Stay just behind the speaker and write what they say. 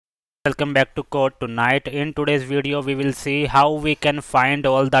Welcome back to Code Tonight. In today's video, we will see how we can find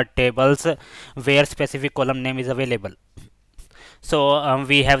all the tables where specific column name is available. So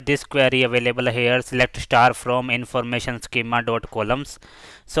we have this query available here: select star from information schema dot columns.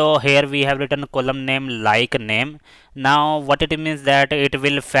 So here we have written column name like name. Now what it means that it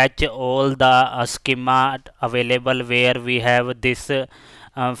will fetch all the schema available where we have this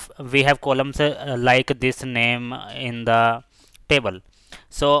we have columns like this name in the table.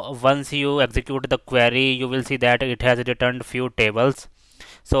 So once you execute the query, you will see that it has returned few tables.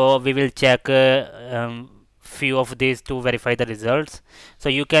 So we will check few of these to verify the results. So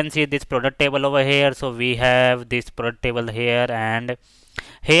you can see this product table over here. So we have this product table here, and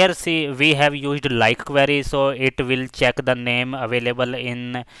here see we have used like query, so it will check the name available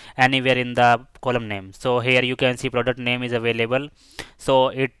in anywhere in the column name. So here you can see product name is available, so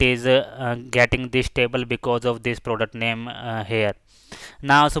it is getting this table because of this product name here.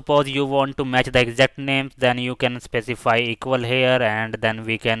 Now suppose you want to match the exact names, then you can specify equal here, and then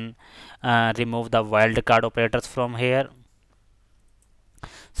we can remove the wildcard operators from here.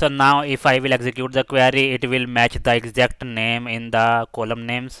 So now if I will execute the query, it will match the exact name in the column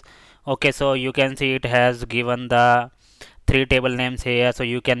names. Okay, so you can see it has given the three table names here, so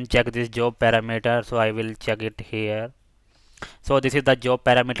you can check this job parameter. So I will check it here. So this is the job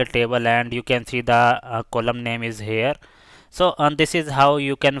parameter table, and you can see the column name is here. So this is how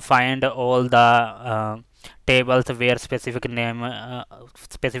you can find all the tables where specific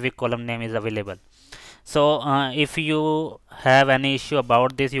column name is available. So if you have any issue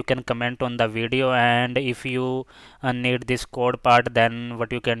about this, you can comment on the video, and if you need this code part, then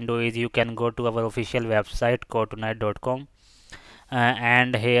what you can do is you can go to our official website codetonight.com,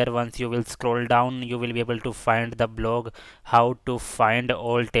 and here once you will scroll down, you will be able to find the blog how to find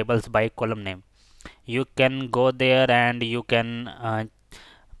all tables by column name. You can go there and you can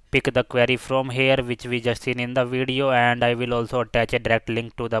pick the query from here, which we just seen in the video, and I will also attach a direct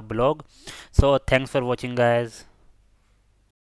link to the blog. So thanks for watching, guys.